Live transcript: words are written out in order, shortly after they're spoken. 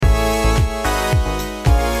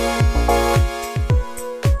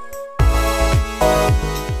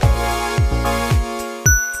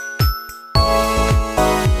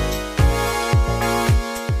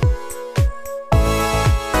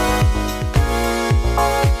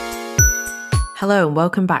Hello and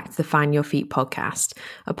welcome back to the Find Your Feet podcast,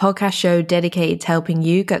 a podcast show dedicated to helping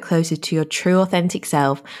you get closer to your true authentic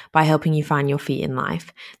self by helping you find your feet in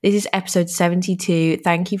life. This is episode 72.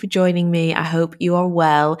 Thank you for joining me. I hope you are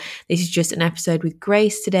well. This is just an episode with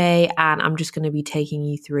Grace today, and I'm just going to be taking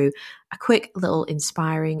you through a quick little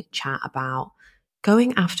inspiring chat about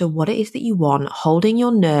going after what it is that you want, holding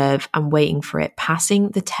your nerve and waiting for it, passing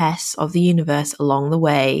the tests of the universe along the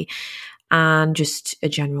way, and just a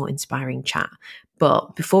general inspiring chat.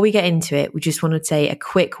 But before we get into it, we just want to say a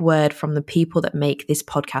quick word from the people that make this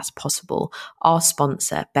podcast possible, our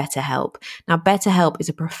sponsor, BetterHelp. Now, BetterHelp is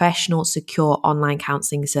a professional, secure online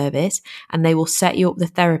counselling service, and they will set you up with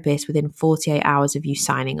a therapist within 48 hours of you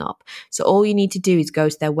signing up. So all you need to do is go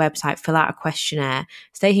to their website, fill out a questionnaire,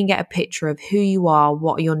 so they can get a picture of who you are,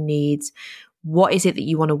 what are your needs, what is it that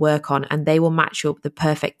you want to work on, and they will match you up with the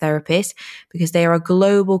perfect therapist because they are a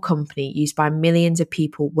global company used by millions of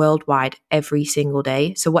people worldwide every single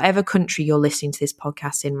day. So whatever country you're listening to this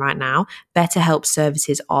podcast in right now, BetterHelp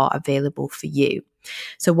services are available for you.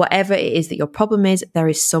 So whatever it is that your problem is, there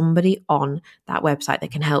is somebody on that website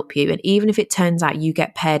that can help you. And even if it turns out you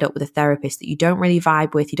get paired up with a therapist that you don't really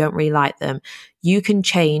vibe with, you don't really like them, you can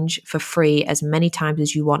change for free as many times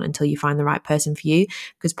as you want until you find the right person for you.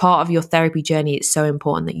 Because part of your therapy journey, it's so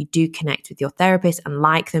important that you do connect with your therapist and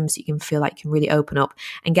like them so you can feel like you can really open up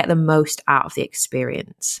and get the most out of the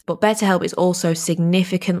experience. But BetterHelp is also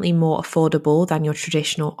significantly more affordable than your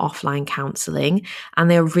traditional offline counselling.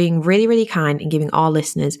 And they're being really, really kind in giving our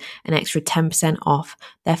listeners an extra 10% off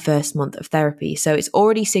their first month of therapy. So it's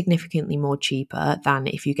already significantly more cheaper than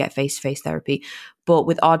if you get face-to-face therapy. But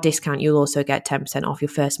with our discount, you'll also get 10% off your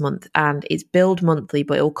first month. And it's billed monthly,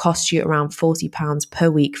 but it will cost you around £40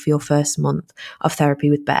 per week for your first month of therapy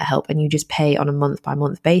with BetterHelp. And you just pay on a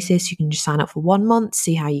month-by-month basis. You can just sign up for 1 month,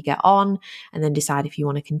 see how you get on, and then decide if you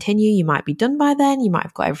want to continue. You might be done by then. You might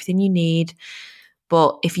have got everything you need.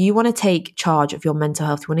 But if you want to take charge of your mental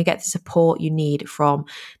health, you want to get the support you need from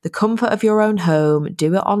the comfort of your own home,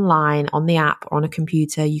 do it online, on the app, or on a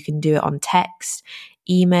computer. You can do it on text,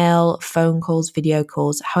 email, phone calls, video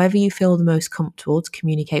calls, however you feel the most comfortable to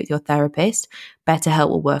communicate with your therapist. BetterHelp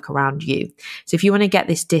will work around you. So if you want to get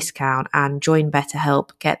this discount and join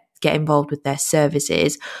BetterHelp, get involved with their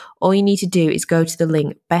services, all you need to do is go to the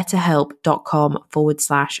link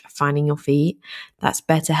betterhelp.com/finding your feet. That's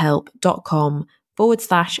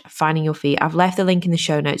betterhelp.com/finding your feet. I've left the link in the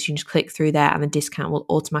show notes. You can just click through there and the discount will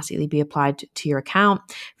automatically be applied to your account.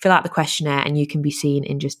 Fill out the questionnaire and you can be seen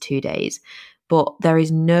in just 2 days. But there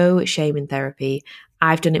is no shame in therapy.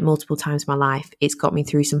 I've done it multiple times in my life. It's got me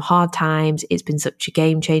through some hard times. It's been such a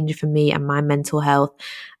game changer for me and my mental health.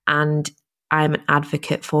 And I'm an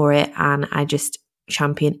advocate for it. And I just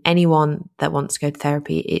champion anyone that wants to go to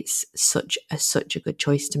therapy. It's such a good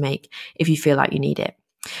choice to make if you feel like you need it.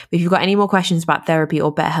 But if you've got any more questions about therapy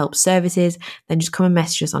or BetterHelp services, then just come and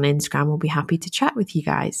message us on Instagram. We'll be happy to chat with you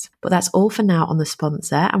guys. But that's all for now on the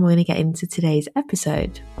sponsor, and we're going to get into today's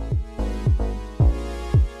episode.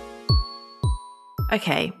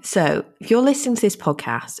 Okay, so if you're listening to this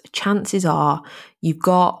podcast, chances are you've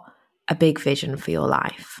got a big vision for your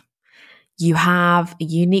life. You have a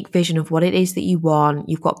unique vision of what it is that you want.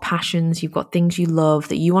 You've got passions, you've got things you love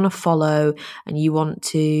that you want to follow, and you want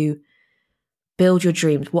to build your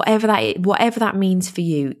dreams. Whatever that means for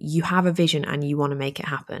you, you have a vision and you want to make it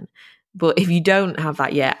happen. But if you don't have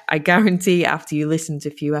that yet, I guarantee after you listen to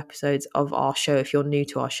a few episodes of our show, if you're new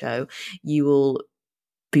to our show, you will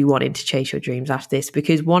be wanting to chase your dreams after this,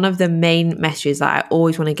 because one of the main messages that I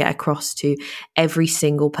always want to get across to every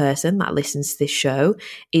single person that listens to this show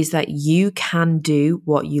is that you can do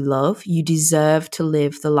what you love. You deserve to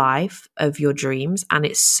live the life of your dreams, and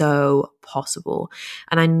it's so possible.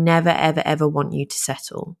 And I never, ever, ever want you to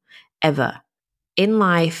settle, ever. In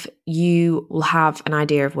life, you will have an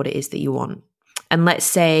idea of what it is that you want. And let's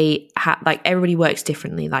say, like, everybody works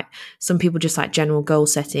differently. Like, some people just like general goal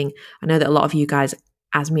setting. I know that a lot of you guys,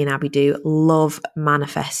 as me and Abby do, love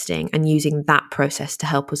manifesting and using that process to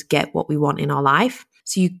help us get what we want in our life.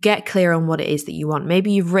 So you get clear on what it is that you want.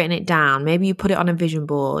 Maybe you've written it down. Maybe you put it on a vision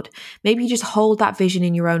board. Maybe you just hold that vision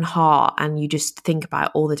in your own heart and you just think about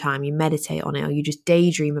it all the time. You meditate on it, or you just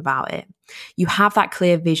daydream about it. You have that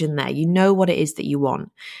clear vision there. You know what it is that you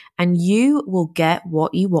want. And you will get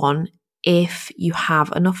what you want if you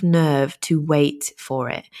have enough nerve to wait for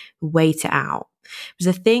it, wait it out.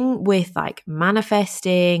 Because the thing with like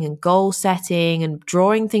manifesting and goal setting and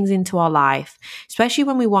drawing things into our life, especially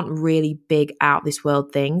when we want really big out this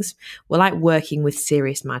world things, we're like working with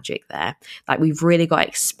serious magic there. Like, we've really got to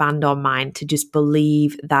expand our mind to just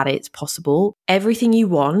believe that it's possible. Everything you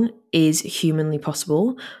want is humanly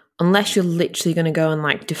possible unless you're literally going to go and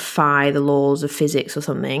like defy the laws of physics or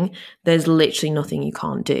something, there's literally nothing you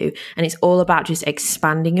can't do. And it's all about just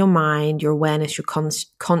expanding your mind, your awareness, your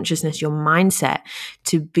consciousness, your mindset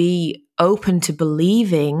to be open to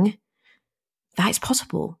believing that it's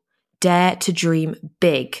possible. Dare to dream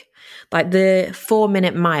big. Like the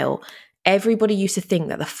 4-minute mile. Everybody used to think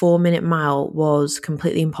that the 4-minute mile was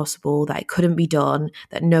completely impossible, that it couldn't be done,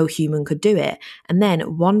 that no human could do it. And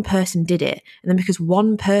then one person did it. And then because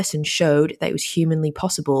one person showed that it was humanly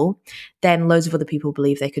possible, then loads of other people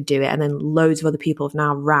believed they could do it. And then loads of other people have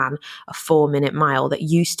now ran a 4-minute mile that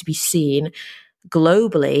used to be seen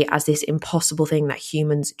globally as this impossible thing that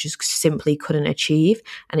humans just simply couldn't achieve.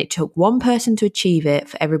 And it took one person to achieve it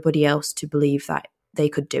for everybody else to believe that they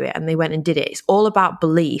could do it, and they went and did it. It's all about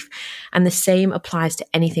belief. And the same applies to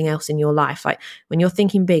anything else in your life. Like when you're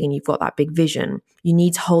thinking big and you've got that big vision, you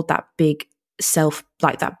need to hold that big self,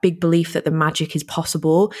 like that big belief that the magic is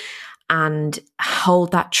possible, and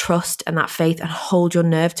hold that trust and that faith and hold your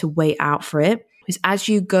nerve to wait out for it. Because as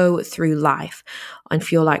you go through life and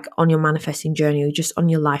feel like on your manifesting journey or just on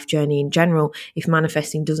your life journey in general, if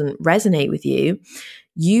manifesting doesn't resonate with you,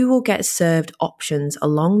 you will get served options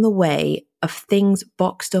along the way of things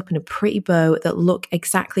boxed up in a pretty bow that look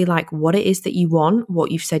exactly like what it is that you want,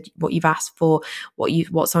 what you've said, what you've asked for,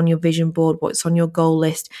 what's on your vision board, what's on your goal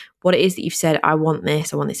list, what it is that you've said, I want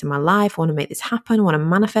this in my life, I want to make this happen, I want to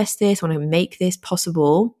manifest this, I want to make this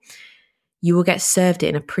possible. You will get served it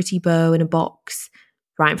in a pretty bow in a box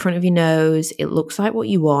right in front of your nose. It looks like what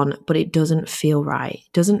you want, but it doesn't feel right.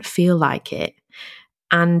 It doesn't feel like it.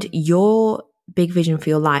 And your big vision for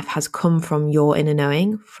your life has come from your inner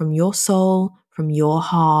knowing, from your soul, from your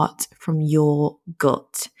heart, from your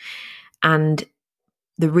gut. And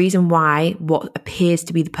the reason why what appears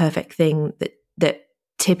to be the perfect thing that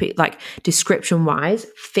typically, like description wise,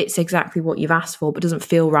 fits exactly what you've asked for but doesn't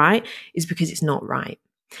feel right is because it's not right.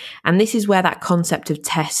 And this is where that concept of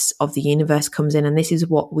tests of the universe comes in. And this is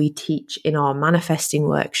what we teach in our manifesting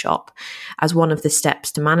workshop as one of the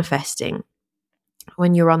steps to manifesting.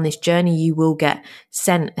 When you're on this journey, you will get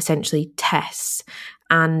sent essentially tests.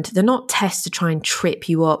 And they're not tests to try and trip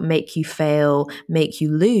you up, make you fail, make you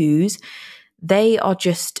lose. They are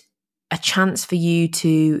just a chance for you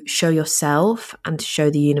to show yourself and to show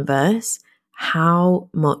the universe how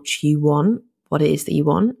much you want, what it is that you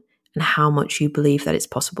want, and how much you believe that it's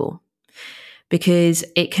possible. Because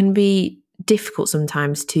it can be difficult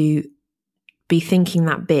sometimes to be thinking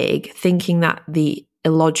that big, thinking that the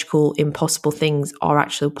illogical, impossible things are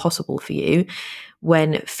actually possible for you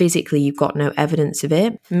when physically you've got no evidence of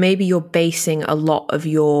it. Maybe you're basing a lot of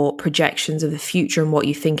your projections of the future and what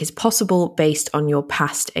you think is possible based on your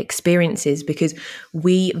past experiences, because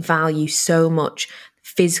we value so much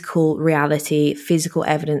physical reality, physical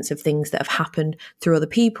evidence of things that have happened through other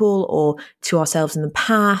people or to ourselves in the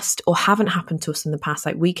past or haven't happened to us in the past.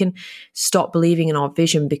 Like we can stop believing in our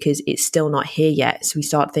vision because it's still not here yet. So we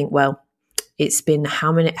start to think, well, it's been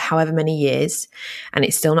however many years and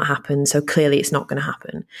it's still not happened. So clearly it's not going to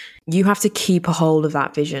happen. You have to keep a hold of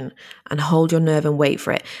that vision and hold your nerve and wait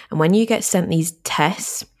for it. And when you get sent these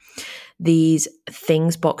tests, these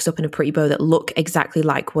things boxed up in a pretty bow that look exactly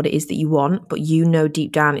like what it is that you want, but you know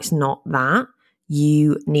deep down it's not that,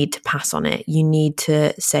 you need to pass on it. You need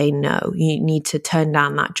to say no. You need to turn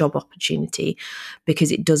down that job opportunity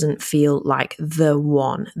because it doesn't feel like the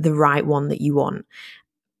right one that you want.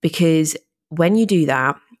 Because when you do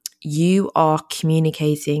that, you are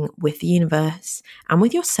communicating with the universe and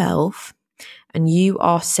with yourself, and you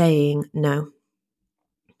are saying, no,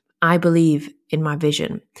 I believe in my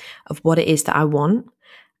vision of what it is that I want,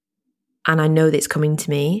 and I know that it's coming to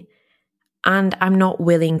me, and I'm not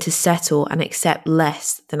willing to settle and accept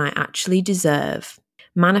less than I actually deserve.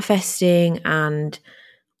 Manifesting and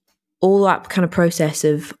all that kind of process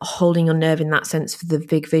of holding your nerve in that sense for the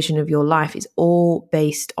big vision of your life is all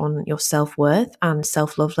based on your self-worth and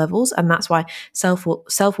self-love levels. And that's why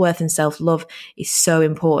self-worth and self-love is so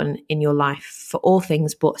important in your life for all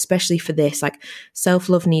things, but especially for this. Like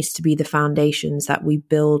self-love needs to be the foundations that we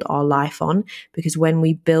build our life on, because when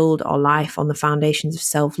we build our life on the foundations of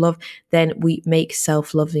self-love, then we make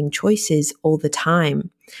self-loving choices all the time.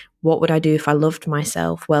 What would I do if I loved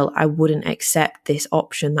myself? Well, I wouldn't accept this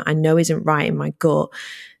option that I know isn't right in my gut,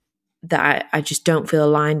 that I just don't feel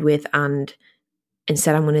aligned with. And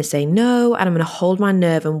instead, I'm going to say no, and I'm going to hold my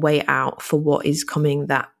nerve and wait out for what is coming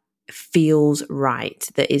that feels right,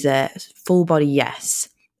 that is a full body yes,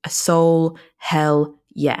 a soul hell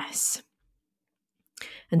yes.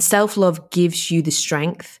 And self-love gives you the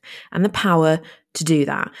strength and the power to do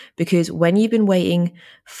that, because when you've been waiting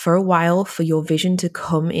for a while for your vision to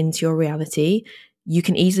come into your reality, you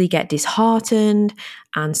can easily get disheartened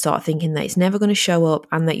and start thinking that it's never going to show up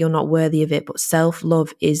and that you're not worthy of it. But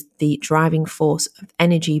self-love is the driving force of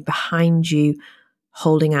energy behind you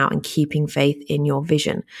holding out and keeping faith in your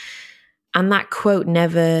vision. And that quote,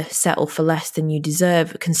 never settle for less than you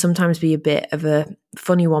deserve, can sometimes be a bit of a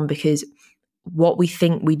funny one, because what we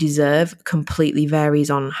think we deserve completely varies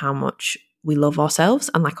on how much we love ourselves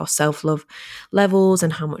and like our self-love levels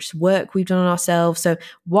and how much work we've done on ourselves. So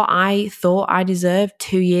what I thought I deserved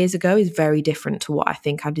 2 years ago is very different to what I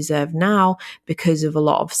think I deserve now, because of a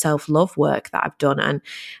lot of self-love work that I've done. And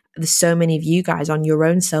there's so many of you guys on your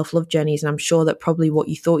own self-love journeys, and I'm sure that probably what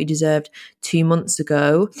you thought you deserved 2 months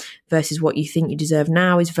ago versus what you think you deserve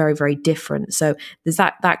now is very, very different. So there's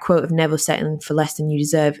that quote of never settling for less than you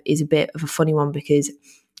deserve is a bit of a funny one, because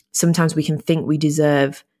sometimes we can think we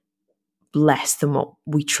deserve less than what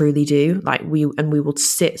we truly do. Like we will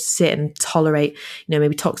sit and tolerate,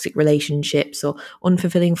 maybe toxic relationships or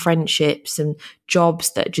unfulfilling friendships and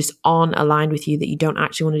jobs that just aren't aligned with you, that you don't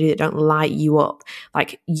actually want to do, that don't light you up.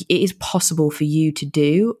 Like, it is possible for you to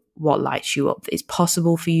do what lights you up. It's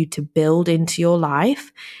possible for you to build into your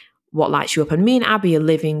life what lights you up. And me and Abby are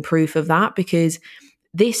living proof of that, because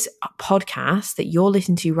this podcast that you're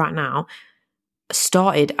listening to right now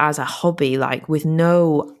started as a hobby, like with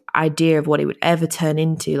no idea of what it would ever turn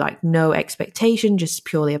into, like no expectation, just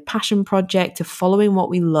purely a passion project of following what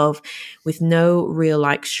we love with no real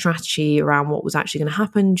like strategy around what was actually going to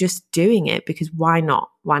happen, just doing it because why not?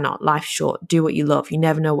 Life's short, do what you love. You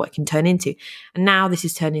never know what it can turn into. And now this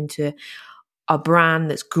has turned into a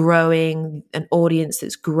brand that's growing, an audience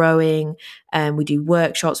that's growing, and we do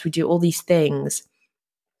workshops, we do all these things.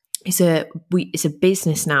 It's a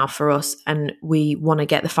business now for us, and we want to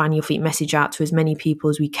get the Find Your Feet message out to as many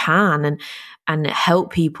people as we can and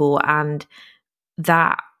help people. And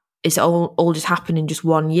that is all just happened in just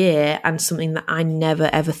 1 year, and something that I never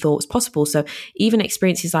ever thought was possible. So even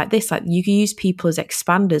experiences like this, like you can use people as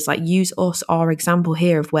expanders, like use us, our example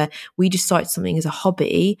here of where we just started something as a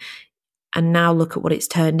hobby and now look at what it's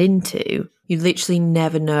turned into. You literally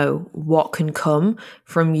never know what can come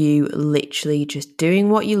from you literally just doing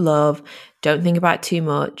what you love. Don't think about it too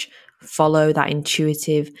much. Follow that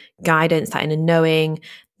intuitive guidance, that inner knowing.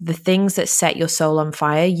 The things that set your soul on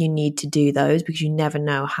fire, you need to do those, because you never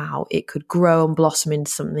know how it could grow and blossom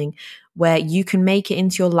into something where you can make it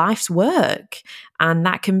into your life's work. And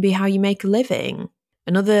that can be how you make a living.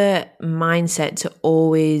 Another mindset to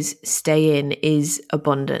always stay in is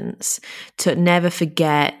abundance, to never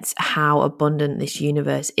forget how abundant this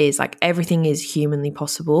universe is. Like, everything is humanly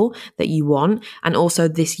possible that you want. And also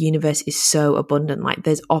this universe is so abundant. Like,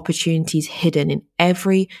 there's opportunities hidden in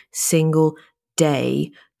every single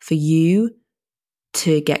day for you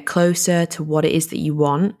to get closer to what it is that you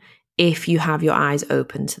want, if you have your eyes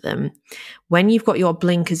open to them. When you've got your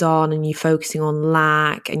blinkers on and you're focusing on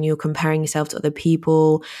lack and you're comparing yourself to other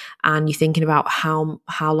people and you're thinking about how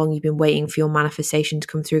long you've been waiting for your manifestation to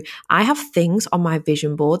come through. I have things on my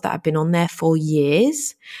vision board that have been on there for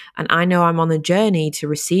years, and I know I'm on the journey to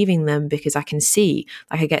receiving them because I can see,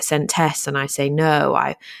 like, I get sent tests and I say no.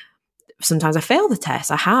 Sometimes I fail the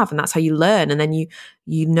test. I have, and that's how you learn. And then you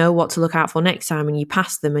know what to look out for next time, and you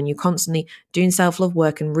pass them, and you're constantly doing self-love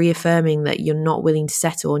work and reaffirming that you're not willing to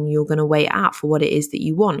settle and you're going to wait out for what it is that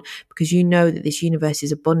you want, because you know that this universe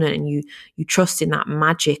is abundant, and you trust in that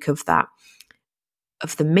magic of that,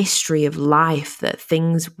 of the mystery of life, that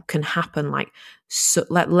things can happen. Like, so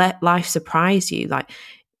let life surprise you. Like,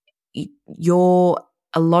 your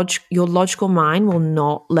logical mind will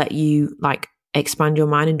not let you like expand your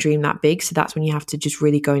mind and dream that big. So that's when you have to just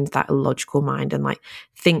really go into that illogical mind and like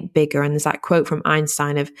think bigger. And there's that quote from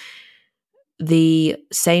Einstein of, the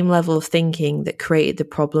same level of thinking that created the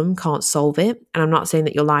problem can't solve it. And I'm not saying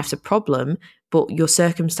that your life's a problem, but your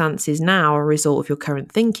circumstances now are a result of your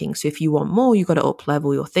current thinking. So if you want more, you've got to up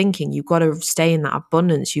level your thinking. You've got to stay in that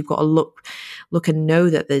abundance. You've got to look and know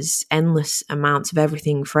that there's endless amounts of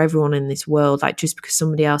everything for everyone in this world. Like, just because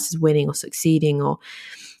somebody else is winning or succeeding, or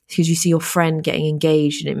because you see your friend getting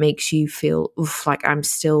engaged and it makes you feel like I'm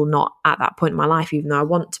still not at that point in my life, even though I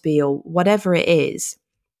want to be, or whatever it is,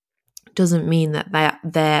 doesn't mean that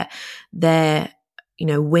they're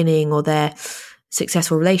winning, or their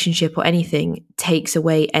successful relationship or anything takes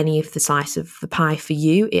away any of the slice of the pie for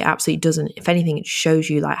you. It absolutely doesn't. If anything, it shows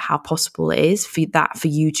you like how possible it is for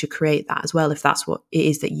you to create that as well, if that's what it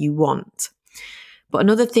is that you want. But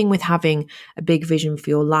another thing with having a big vision for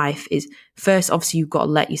your life is, first, obviously, you've got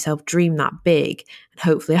to let yourself dream that big. And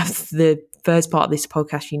hopefully after the first part of this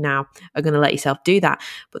podcast, you now are going to let yourself do that.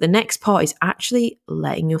 But the next part is actually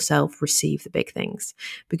letting yourself receive the big things.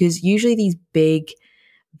 Because usually these big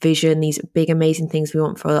vision, these big, amazing things we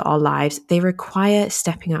want for our lives, they require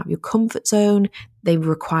stepping out of your comfort zone. They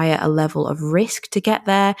require a level of risk to get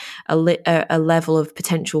there, a level of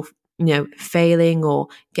potential, failing or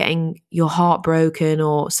getting your heart broken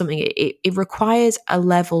or something. It requires a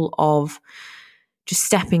level of just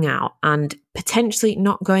stepping out and potentially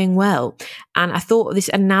not going well. And I thought this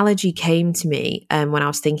analogy came to me when I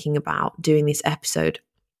was thinking about doing this episode.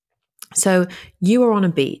 So you are on a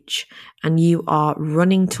beach and you are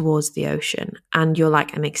running towards the ocean and you're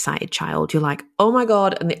like an excited child. You're like, oh my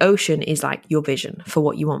God. And the ocean is like your vision for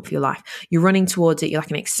what you want for your life. You're running towards it. You're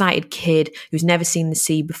like an excited kid who's never seen the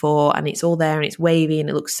sea before, and it's all there and it's wavy and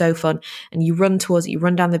it looks so fun. And you run towards it. You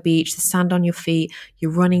run down the beach, the sand on your feet.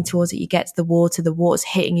 You're running towards it. You get to the water's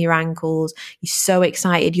hitting your ankles. You're so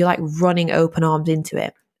excited. You're like running open arms into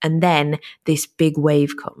it. And then this big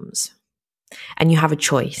wave comes and you have a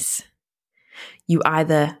choice. You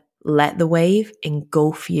either let the wave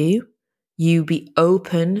engulf you, you be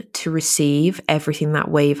open to receive everything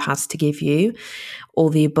that wave has to give you, all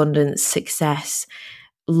the abundance, success,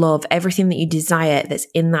 love, everything that you desire that's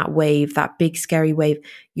in that wave, that big scary wave.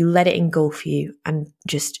 You let it engulf you and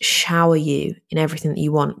just shower you in everything that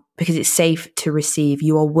you want, because it's safe to receive.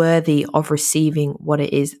 You are worthy of receiving what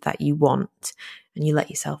it is that you want, and you let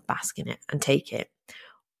yourself bask in it and take it.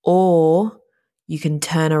 Or you can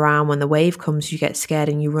turn around when the wave comes, you get scared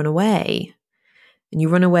and you run away. And you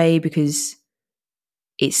run away because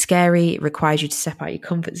it's scary. It requires you to step out of your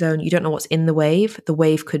comfort zone. You don't know what's in the wave. The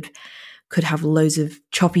wave could have loads of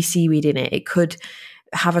choppy seaweed in it. It could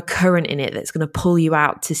have a current in it that's going to pull you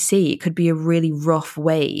out to sea. It could be a really rough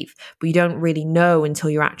wave, but you don't really know until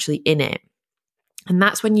you're actually in it. And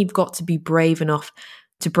that's when you've got to be brave enough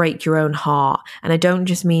to break your own heart. And I don't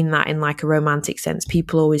just mean that in like a romantic sense.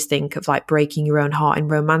 People always think of like breaking your own heart in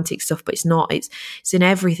romantic stuff, but it's not. It's in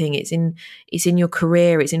everything. It's in your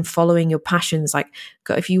career. It's in following your passions. Like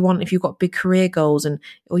if you've got big career goals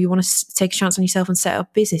or you want to take a chance on yourself and set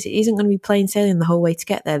up business, it isn't going to be plain sailing the whole way to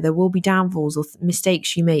get there. There will be downfalls or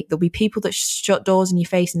mistakes you make. There'll be people that shut doors in your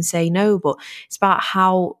face and say no, but it's about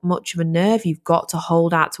how much of a nerve you've got to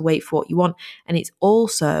hold out to wait for what you want. And it's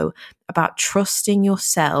also about trusting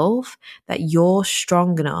yourself that you're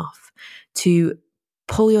strong enough to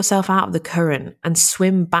pull yourself out of the current and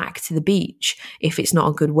swim back to the beach if it's not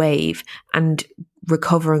a good wave and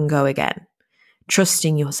recover and go again.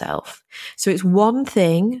 Trusting yourself. So it's one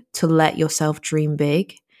thing to let yourself dream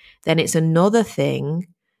big. Then it's another thing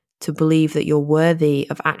to believe that you're worthy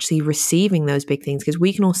of actually receiving those big things. Because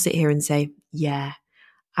we can all sit here and say, yeah,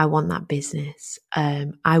 I want that business.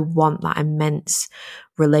 I want that immense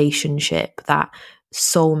relationship, that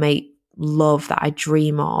soulmate love that I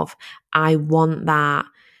dream of. I want that,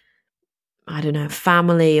 I don't know,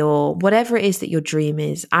 family or whatever it is that your dream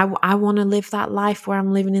is. I want to live that life where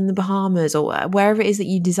I'm living in the Bahamas or wherever it is that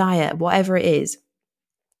you desire, whatever it is.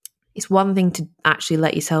 It's one thing to actually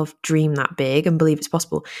let yourself dream that big and believe it's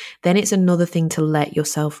possible. Then it's another thing to let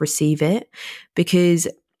yourself receive it, because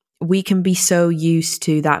we can be so used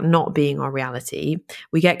to that not being our reality.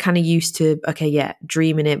 We get kind of used to, okay, yeah,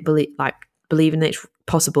 dreaming it, believing that it's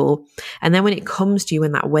possible. And then when it comes to you,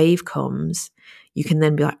 when that wave comes, you can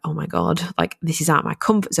then be like, oh my God, like this is out of my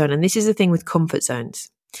comfort zone. And this is the thing with comfort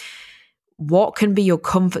zones. What can be your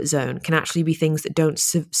comfort zone can actually be things that don't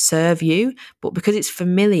serve you, but because it's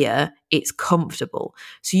familiar, it's comfortable.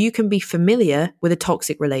 So you can be familiar with a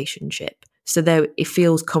toxic relationship, so that it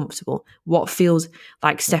feels comfortable. What feels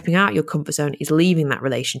like stepping out your comfort zone is leaving that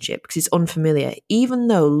relationship because it's unfamiliar. Even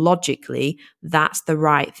though logically that's the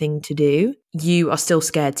right thing to do, you are still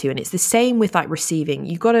scared to. And it's the same with like receiving.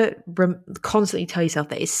 You've got to constantly tell yourself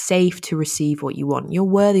that it's safe to receive what you want. You're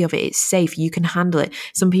worthy of it. It's safe. You can handle it.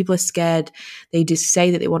 Some people are scared. They just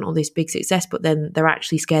say that they want all this big success, but then they're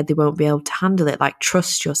actually scared they won't be able to handle it. Like,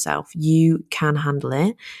 trust yourself. You can handle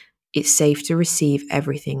it. It's safe to receive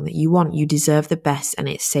everything that you want. You deserve the best, and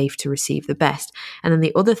it's safe to receive the best. And then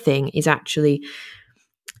the other thing is actually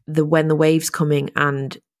when the wave's coming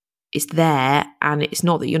and it's there, and it's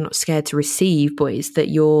not that you're not scared to receive, but it's that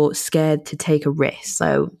you're scared to take a risk.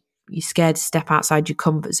 So you're scared to step outside your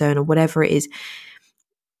comfort zone or whatever it is.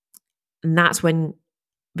 And that's when,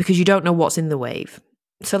 because you don't know what's in the wave.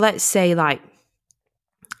 So let's say, like,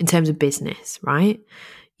 in terms of business, right?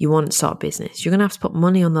 You want to start a business. You're going to have to put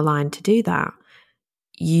money on the line to do that.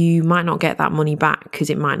 You might not get that money back because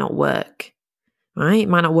it might not work, right? It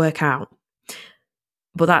might not work out.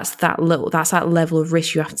 But that's that level of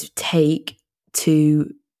risk you have to take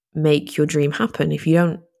to make your dream happen. If you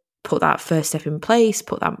don't put that first step in place,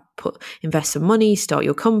 invest some money, start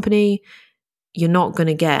your company, you're not going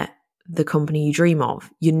to get the company you dream of.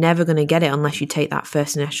 You're never going to get it unless you take that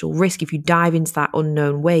first initial risk. If you dive into that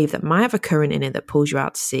unknown wave that might have a current in it that pulls you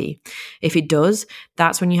out to sea, if it does,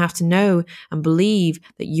 that's when you have to know and believe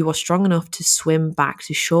that you are strong enough to swim back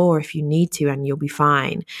to shore if you need to, and you'll be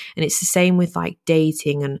fine. And it's the same with like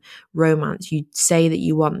dating and romance. You say that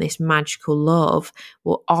you want this magical love.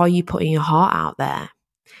 Well, are you putting your heart out there?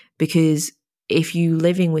 Because if you're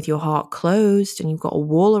living with your heart closed and you've got a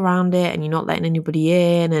wall around it and you're not letting anybody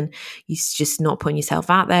in and you're just not putting yourself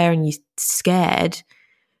out there and you're scared,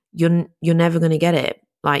 you're never going to get it.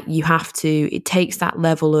 Like, you have to, it takes that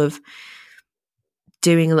level of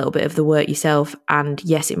doing a little bit of the work yourself. And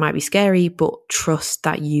yes, it might be scary, but trust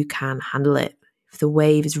that you can handle it. If the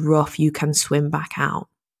wave is rough, you can swim back out.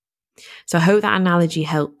 So I hope that analogy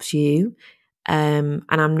helps you. And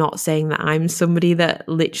I'm not saying that I'm somebody that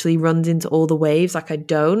literally runs into all the waves. Like, I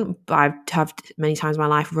don't, but I've had many times in my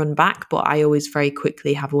life run back, but I always very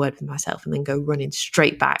quickly have a word with myself and then go running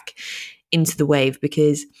straight back into the wave,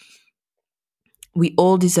 because we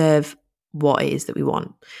all deserve what it is that we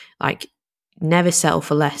want. Like, never settle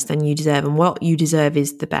for less than you deserve. And what you deserve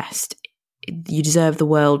is the best. You deserve the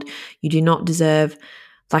world. You do not deserve,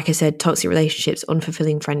 like I said, toxic relationships,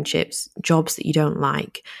 unfulfilling friendships, jobs that you don't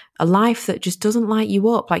like, a life that just doesn't light you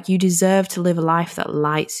up. Like, you deserve to live a life that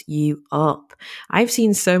lights you up. I've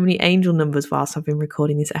seen so many angel numbers whilst I've been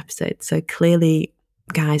recording this episode. So clearly,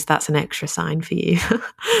 guys, that's an extra sign for you.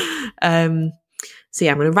 So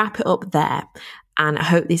yeah, I'm going to wrap it up there. And I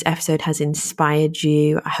hope this episode has inspired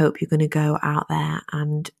you. I hope you're going to go out there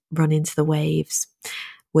and run into the waves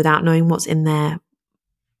without knowing what's in there,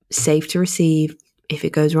 safe to receive. If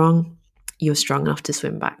it goes wrong, you're strong enough to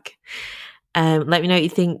swim back. Let me know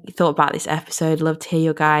what you thought about this episode. Love to hear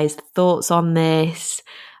your guys' thoughts on this.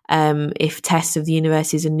 If Tests of the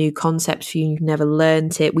Universe is a new concept for you and you've never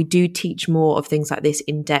learned it, we do teach more of things like this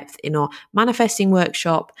in depth in our manifesting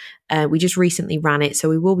workshop. We just recently ran it, so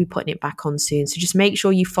we will be putting it back on soon. So just make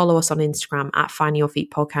sure you follow us on Instagram at Finding Your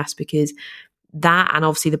Feet Podcast, because that, and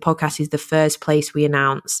obviously the podcast, is the first place we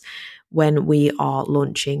announce when we are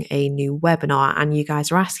launching a new webinar. And you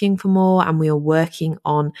guys are asking for more, and we are working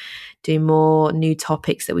on doing more new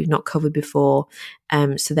topics that we've not covered before.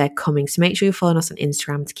 So they're coming. So make sure you're following us on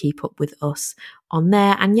Instagram to keep up with us on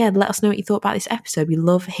there. And yeah, let us know what you thought about this episode. We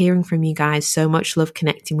love hearing from you guys. So much love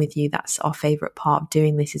connecting with you. That's our favorite part of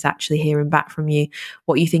doing this, is actually hearing back from you,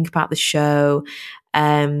 what you think about the show.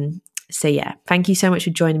 So yeah, thank you so much for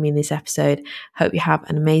joining me in this episode. Hope you have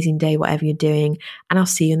an amazing day, whatever you're doing, and I'll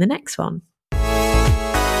see you in the next one.